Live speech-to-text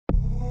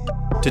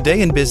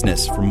Today in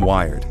Business from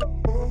Wired.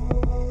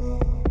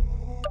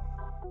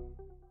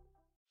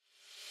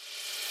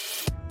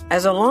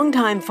 As a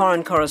longtime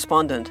foreign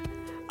correspondent,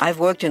 I've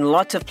worked in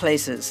lots of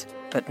places,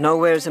 but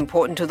nowhere as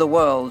important to the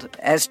world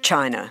as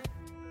China.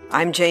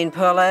 I'm Jane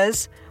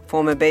Perlez,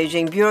 former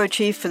Beijing bureau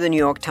chief for the New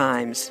York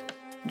Times.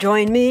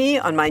 Join me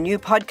on my new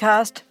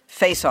podcast,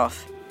 Face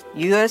Off,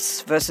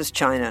 U.S. versus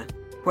China,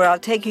 where I'll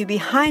take you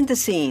behind the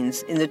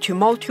scenes in the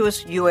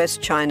tumultuous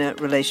U.S.-China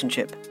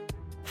relationship.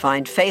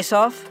 Find Face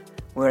Off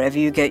wherever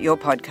you get your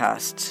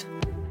podcasts.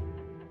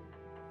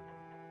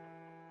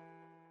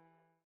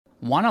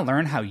 Want to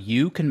learn how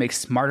you can make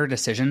smarter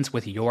decisions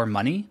with your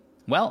money?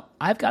 Well,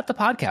 I've got the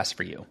podcast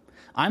for you.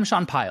 I'm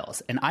Sean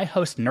Piles, and I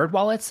host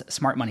NerdWallet's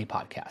Smart Money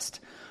Podcast.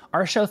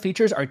 Our show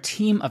features our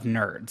team of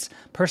nerds,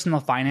 personal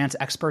finance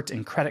experts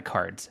in credit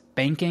cards,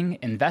 banking,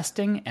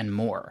 investing, and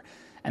more.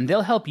 And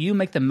they'll help you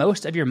make the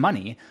most of your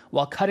money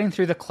while cutting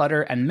through the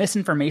clutter and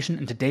misinformation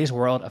in today's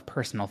world of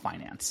personal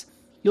finance.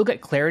 You'll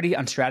get clarity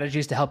on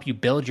strategies to help you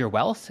build your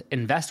wealth,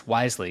 invest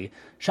wisely,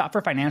 shop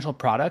for financial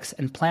products,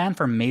 and plan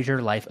for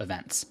major life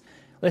events.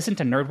 Listen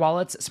to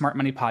NerdWallet's Smart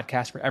Money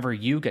Podcast wherever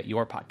you get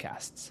your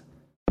podcasts.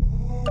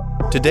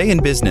 Today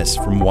in Business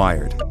from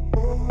Wired.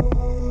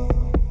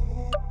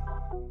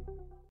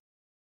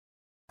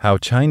 How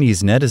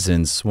Chinese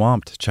netizens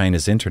swamped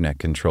China's internet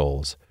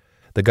controls.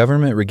 The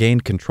government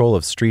regained control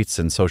of streets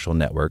and social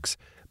networks,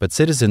 but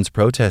citizens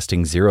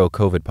protesting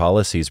zero-COVID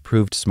policies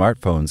proved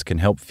smartphones can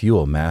help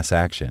fuel mass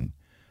action.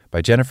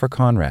 By Jennifer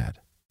Conrad.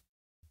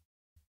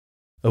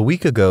 A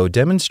week ago,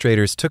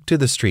 demonstrators took to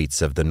the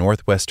streets of the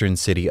northwestern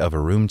city of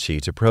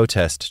Urumqi to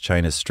protest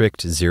China's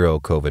strict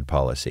zero-COVID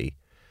policy.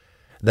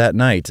 That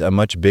night, a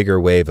much bigger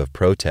wave of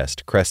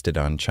protest crested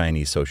on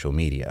Chinese social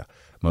media,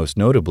 most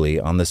notably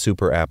on the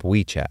super app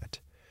WeChat.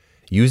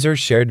 Users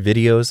shared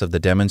videos of the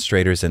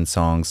demonstrators and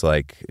songs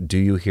like Do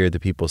You Hear the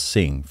People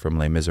Sing from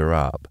Les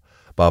Miserables,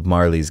 Bob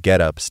Marley's Get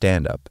Up,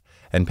 Stand Up,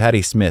 and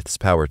Patti Smith's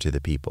Power to the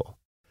People.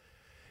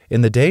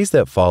 In the days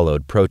that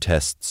followed,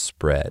 protests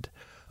spread.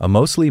 A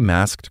mostly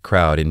masked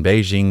crowd in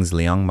Beijing's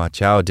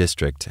Liangmaqiao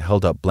district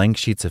held up blank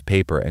sheets of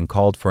paper and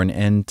called for an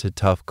end to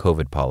tough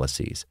COVID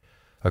policies.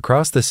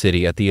 Across the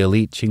city at the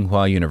elite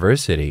Tsinghua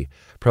University,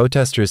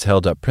 protesters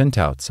held up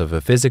printouts of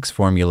a physics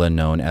formula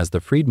known as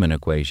the Friedmann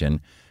equation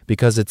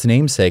because its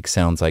namesake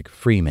sounds like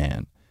free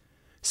man.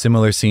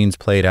 Similar scenes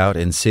played out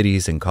in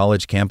cities and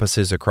college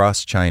campuses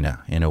across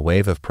China in a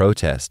wave of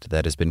protest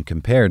that has been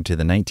compared to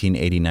the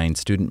 1989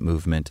 student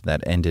movement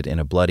that ended in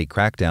a bloody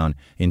crackdown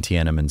in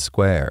Tiananmen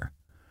Square.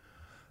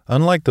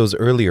 Unlike those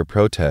earlier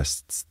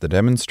protests, the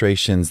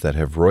demonstrations that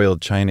have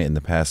roiled China in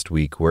the past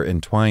week were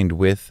entwined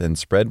with and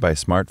spread by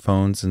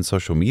smartphones and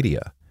social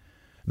media.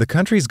 The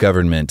country's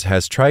government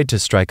has tried to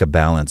strike a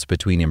balance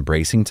between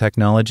embracing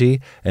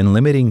technology and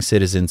limiting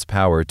citizens'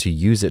 power to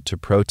use it to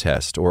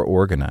protest or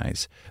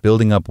organize,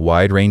 building up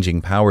wide-ranging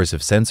powers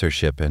of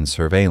censorship and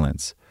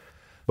surveillance.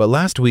 But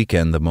last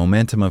weekend, the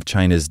momentum of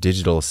China's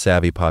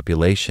digital-savvy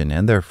population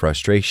and their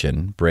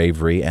frustration,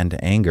 bravery, and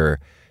anger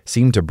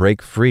seemed to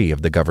break free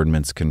of the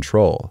government's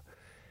control.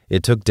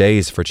 It took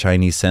days for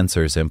Chinese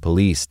censors and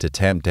police to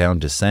tamp down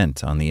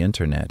dissent on the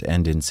internet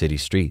and in city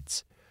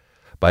streets.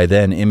 By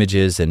then,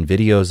 images and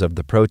videos of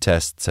the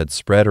protests had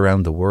spread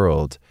around the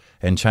world,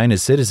 and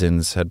China's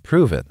citizens had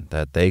proven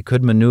that they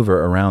could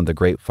maneuver around the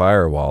Great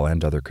Firewall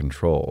and other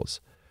controls.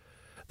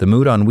 The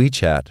mood on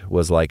WeChat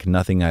was like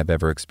nothing I've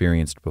ever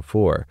experienced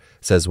before,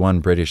 says one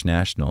British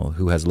national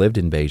who has lived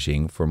in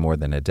Beijing for more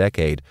than a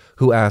decade,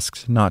 who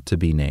asked not to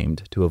be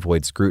named to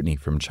avoid scrutiny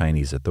from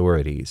Chinese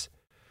authorities.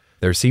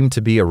 There seemed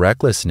to be a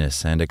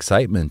recklessness and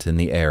excitement in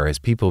the air as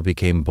people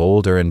became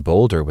bolder and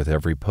bolder with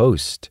every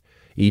post,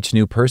 each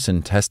new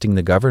person testing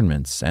the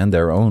government's and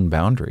their own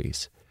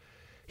boundaries.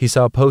 He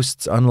saw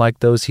posts unlike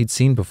those he'd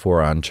seen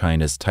before on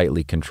China's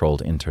tightly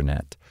controlled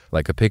internet,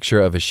 like a picture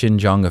of a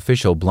Xinjiang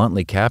official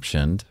bluntly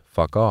captioned,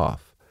 "Fuck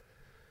off."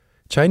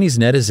 Chinese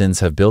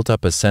netizens have built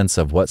up a sense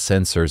of what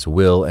censors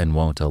will and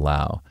won't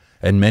allow,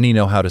 and many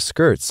know how to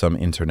skirt some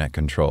internet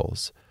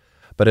controls.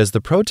 But as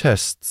the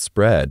protests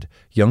spread,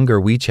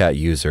 younger WeChat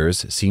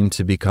users seemed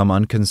to become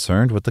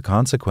unconcerned with the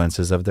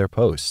consequences of their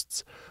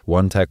posts.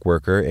 One tech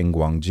worker in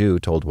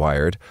Guangzhou told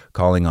Wired,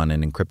 calling on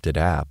an encrypted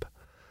app.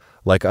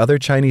 Like other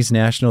Chinese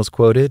nationals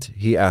quoted,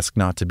 he asked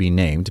not to be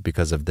named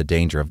because of the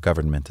danger of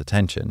government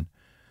attention.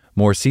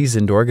 More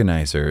seasoned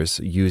organizers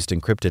used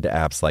encrypted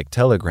apps like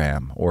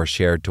Telegram or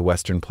shared to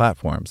Western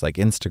platforms like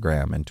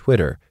Instagram and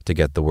Twitter to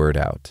get the word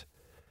out.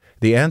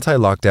 The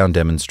anti-lockdown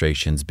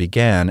demonstrations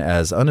began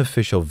as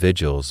unofficial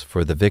vigils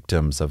for the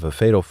victims of a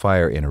fatal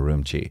fire in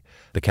Urumqi,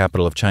 the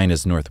capital of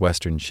China's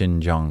northwestern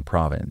Xinjiang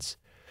province.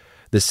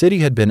 The city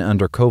had been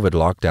under COVID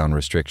lockdown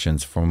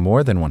restrictions for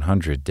more than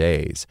 100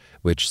 days,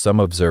 which some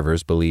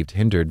observers believed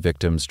hindered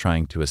victims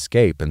trying to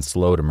escape and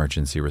slowed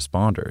emergency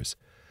responders.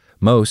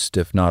 Most,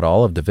 if not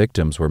all, of the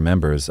victims were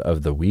members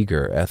of the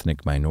Uyghur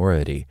ethnic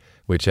minority,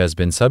 which has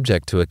been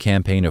subject to a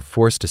campaign of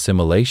forced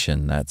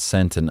assimilation that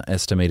sent an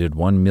estimated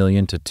 1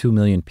 million to 2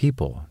 million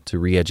people to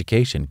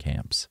re-education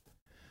camps.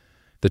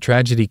 The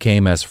tragedy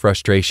came as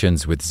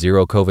frustrations with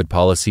zero-COVID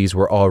policies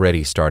were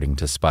already starting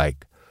to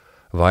spike.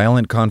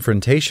 Violent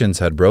confrontations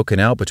had broken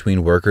out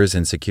between workers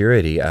and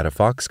security at a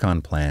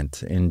Foxconn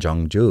plant in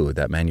Zhengzhou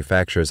that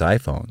manufactures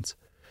iPhones.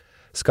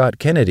 Scott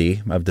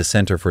Kennedy of the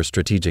Center for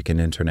Strategic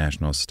and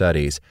International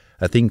Studies,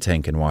 a think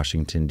tank in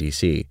Washington,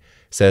 D.C.,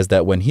 says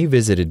that when he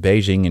visited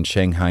Beijing and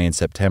Shanghai in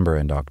September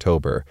and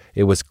October,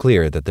 it was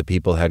clear that the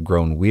people had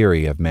grown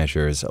weary of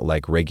measures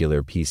like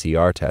regular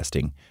PCR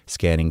testing,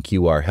 scanning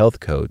QR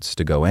health codes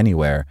to go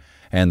anywhere,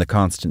 and the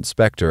constant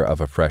specter of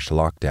a fresh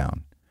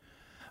lockdown.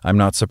 I'm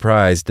not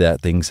surprised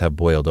that things have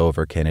boiled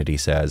over, Kennedy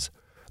says.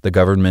 The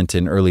government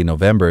in early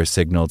November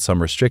signaled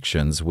some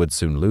restrictions would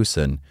soon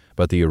loosen,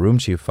 but the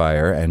Urumqi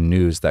fire and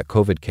news that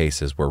COVID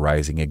cases were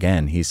rising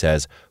again, he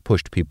says,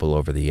 pushed people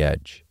over the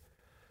edge.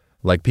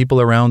 Like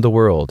people around the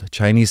world,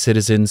 Chinese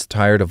citizens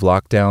tired of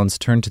lockdowns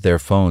turned to their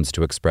phones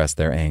to express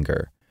their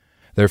anger.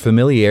 Their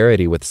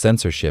familiarity with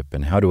censorship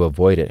and how to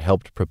avoid it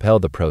helped propel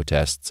the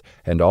protests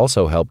and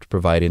also helped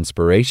provide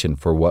inspiration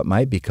for what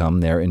might become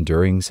their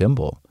enduring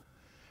symbol.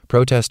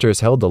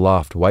 Protesters held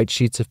aloft white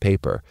sheets of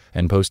paper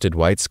and posted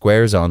white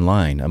squares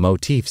online, a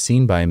motif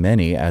seen by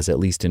many as at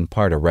least in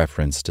part a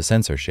reference to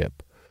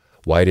censorship.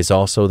 White is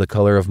also the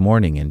color of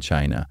mourning in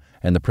China,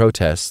 and the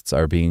protests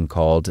are being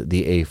called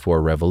the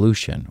A4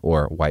 Revolution,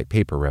 or White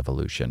Paper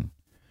Revolution.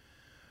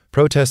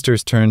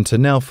 Protesters turned to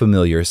now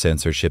familiar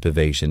censorship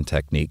evasion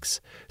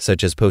techniques,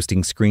 such as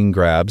posting screen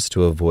grabs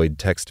to avoid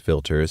text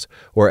filters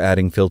or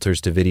adding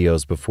filters to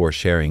videos before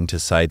sharing to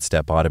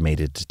sidestep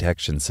automated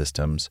detection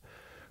systems.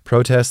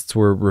 Protests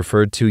were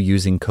referred to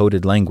using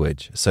coded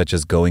language, such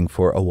as going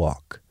for a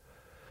walk.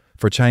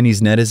 For Chinese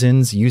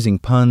netizens, using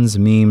puns,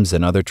 memes,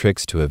 and other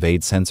tricks to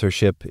evade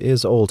censorship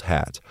is old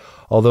hat,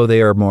 although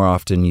they are more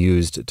often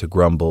used to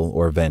grumble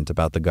or vent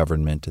about the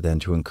government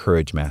than to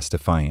encourage mass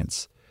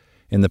defiance.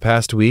 In the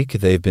past week,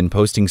 they've been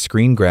posting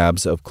screen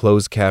grabs of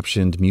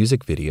closed-captioned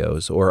music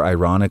videos or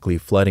ironically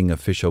flooding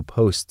official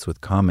posts with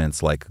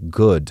comments like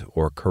good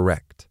or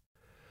correct.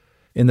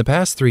 In the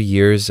past 3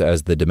 years,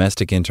 as the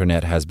domestic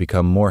internet has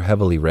become more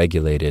heavily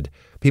regulated,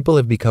 people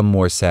have become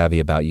more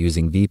savvy about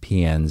using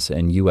VPNs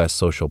and U.S.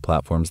 social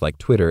platforms like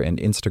Twitter and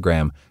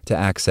Instagram to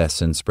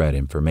access and spread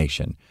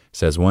information,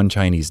 says one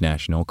Chinese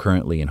national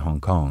currently in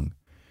Hong Kong.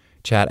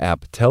 Chat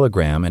app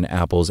Telegram and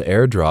Apple's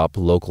AirDrop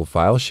local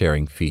file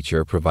sharing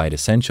feature provide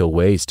essential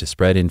ways to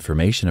spread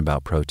information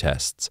about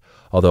protests,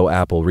 although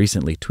Apple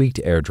recently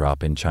tweaked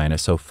AirDrop in China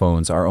so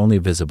phones are only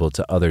visible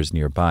to others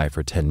nearby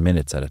for 10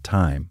 minutes at a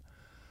time.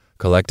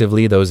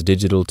 Collectively, those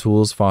digital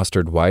tools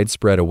fostered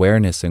widespread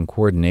awareness and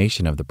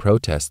coordination of the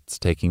protests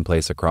taking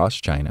place across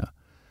China.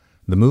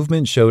 The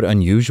movement showed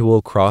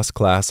unusual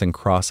cross-class and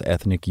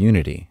cross-ethnic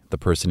unity, the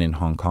person in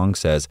Hong Kong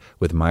says,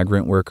 with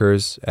migrant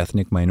workers,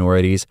 ethnic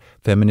minorities,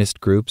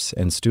 feminist groups,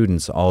 and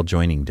students all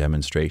joining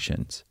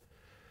demonstrations.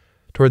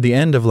 Toward the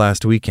end of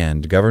last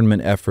weekend,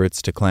 government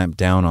efforts to clamp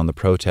down on the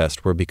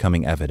protest were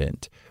becoming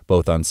evident,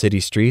 both on city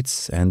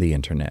streets and the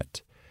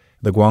internet.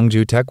 The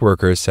Guangzhou tech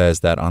worker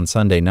says that on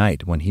Sunday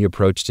night, when he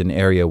approached an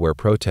area where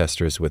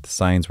protesters with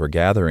signs were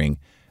gathering,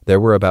 there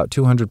were about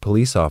 200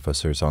 police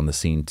officers on the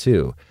scene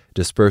too,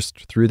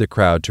 dispersed through the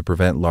crowd to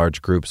prevent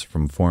large groups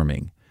from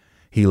forming.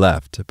 He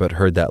left, but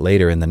heard that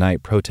later in the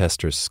night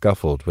protesters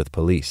scuffled with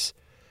police.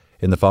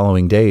 In the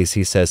following days,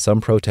 he says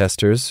some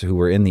protesters who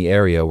were in the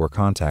area were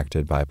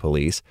contacted by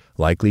police,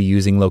 likely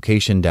using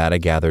location data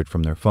gathered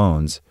from their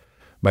phones.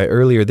 By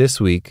earlier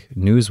this week,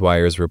 news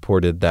wires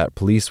reported that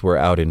police were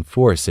out in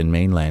force in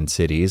mainland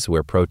cities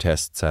where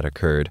protests had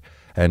occurred,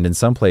 and in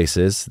some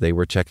places, they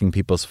were checking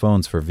people's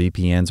phones for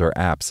VPNs or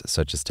apps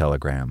such as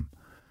Telegram.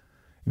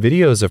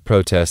 Videos of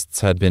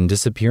protests had been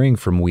disappearing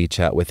from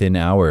WeChat within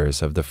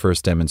hours of the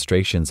first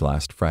demonstrations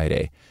last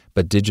Friday,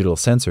 but digital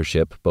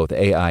censorship, both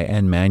AI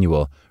and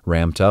manual,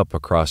 ramped up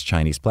across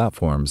Chinese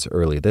platforms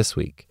early this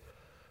week.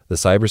 The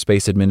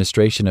Cyberspace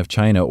Administration of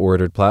China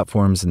ordered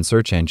platforms and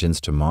search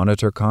engines to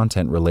monitor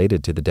content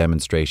related to the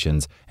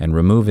demonstrations and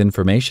remove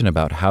information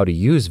about how to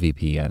use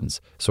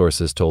VPNs,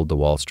 sources told the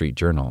Wall Street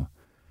Journal.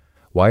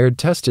 Wired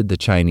tested the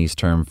Chinese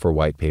term for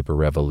White Paper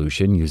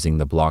Revolution using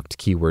the blocked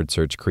keyword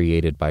search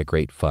created by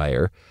Great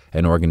Fire,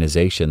 an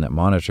organization that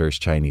monitors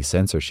Chinese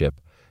censorship,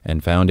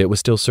 and found it was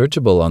still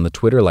searchable on the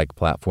Twitter-like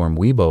platform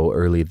Weibo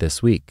early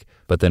this week,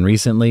 but then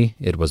recently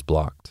it was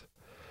blocked.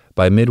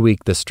 By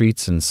midweek, the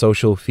streets and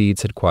social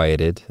feeds had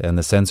quieted, and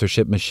the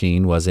censorship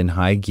machine was in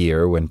high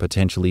gear when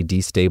potentially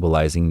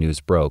destabilizing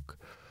news broke.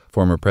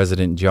 Former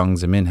President Jiang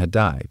Zemin had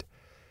died.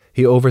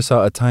 He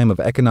oversaw a time of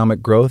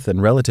economic growth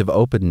and relative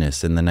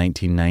openness in the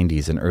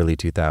 1990s and early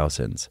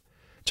 2000s.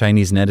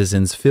 Chinese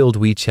netizens filled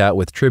WeChat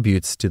with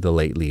tributes to the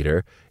late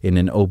leader in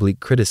an oblique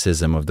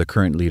criticism of the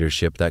current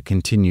leadership that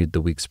continued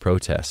the week's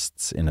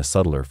protests in a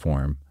subtler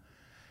form.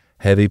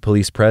 Heavy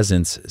police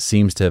presence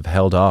seems to have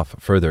held off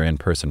further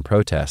in-person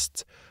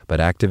protests, but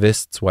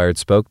activists Wired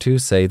spoke to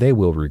say they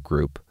will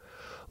regroup.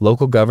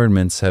 Local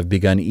governments have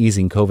begun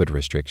easing COVID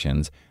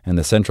restrictions, and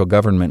the central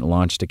government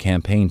launched a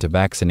campaign to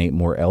vaccinate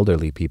more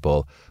elderly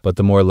people. But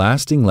the more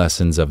lasting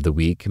lessons of the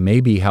week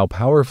may be how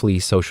powerfully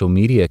social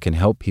media can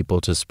help people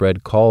to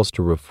spread calls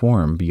to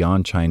reform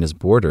beyond China's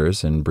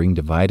borders and bring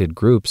divided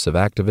groups of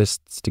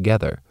activists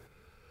together.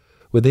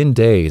 Within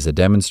days, a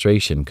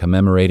demonstration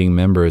commemorating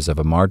members of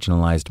a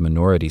marginalized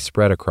minority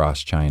spread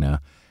across China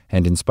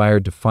and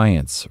inspired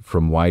defiance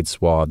from wide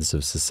swaths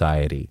of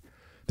society.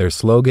 Their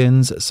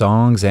slogans,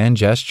 songs, and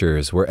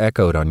gestures were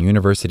echoed on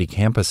university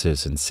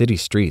campuses and city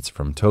streets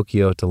from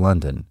Tokyo to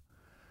London.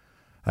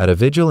 At a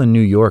vigil in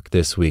New York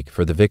this week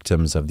for the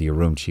victims of the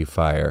Urumqi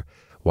fire,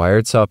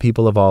 Wired saw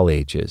people of all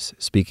ages,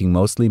 speaking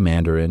mostly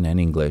Mandarin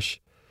and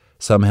English.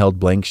 Some held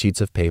blank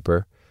sheets of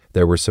paper.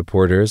 There were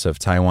supporters of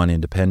Taiwan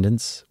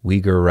independence,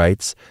 Uyghur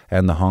rights,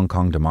 and the Hong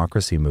Kong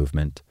democracy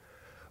movement.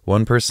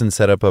 One person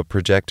set up a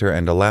projector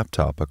and a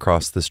laptop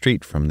across the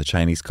street from the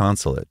Chinese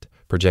consulate,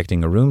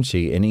 projecting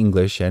Urumqi in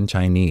English and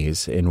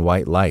Chinese in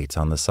white light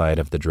on the side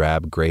of the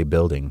drab gray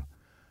building.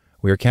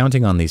 "We are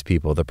counting on these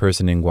people," the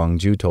person in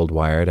Guangzhou told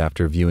Wired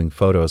after viewing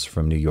photos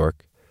from New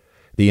York.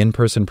 "The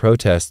in-person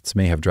protests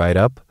may have dried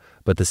up,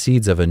 but the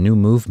seeds of a new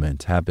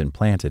movement have been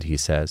planted," he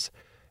says,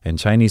 and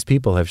Chinese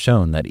people have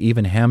shown that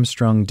even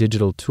hamstrung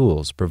digital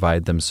tools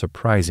provide them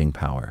surprising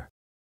power.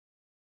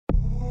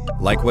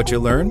 Like what you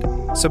learned?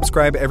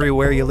 Subscribe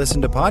everywhere you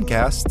listen to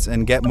podcasts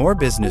and get more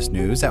business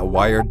news at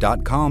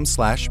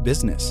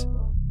wired.com/business.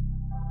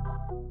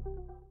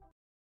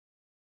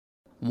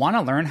 Want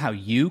to learn how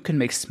you can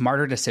make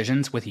smarter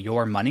decisions with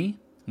your money?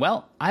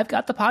 Well, I've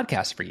got the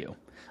podcast for you.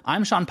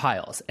 I'm Sean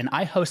Piles, and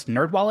I host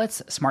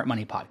NerdWallet's Smart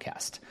Money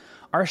Podcast.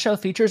 Our show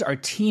features our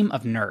team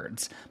of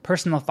nerds,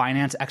 personal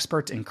finance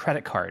experts in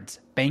credit cards,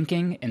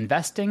 banking,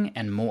 investing,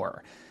 and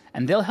more.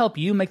 And they'll help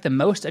you make the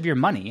most of your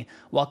money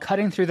while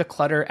cutting through the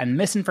clutter and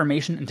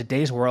misinformation in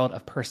today's world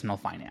of personal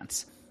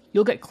finance.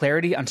 You'll get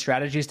clarity on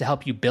strategies to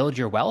help you build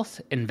your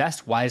wealth,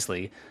 invest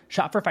wisely,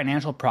 shop for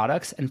financial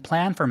products, and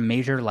plan for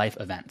major life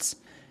events.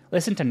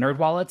 Listen to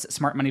NerdWallet's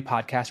Smart Money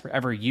Podcast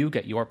wherever you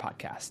get your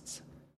podcasts.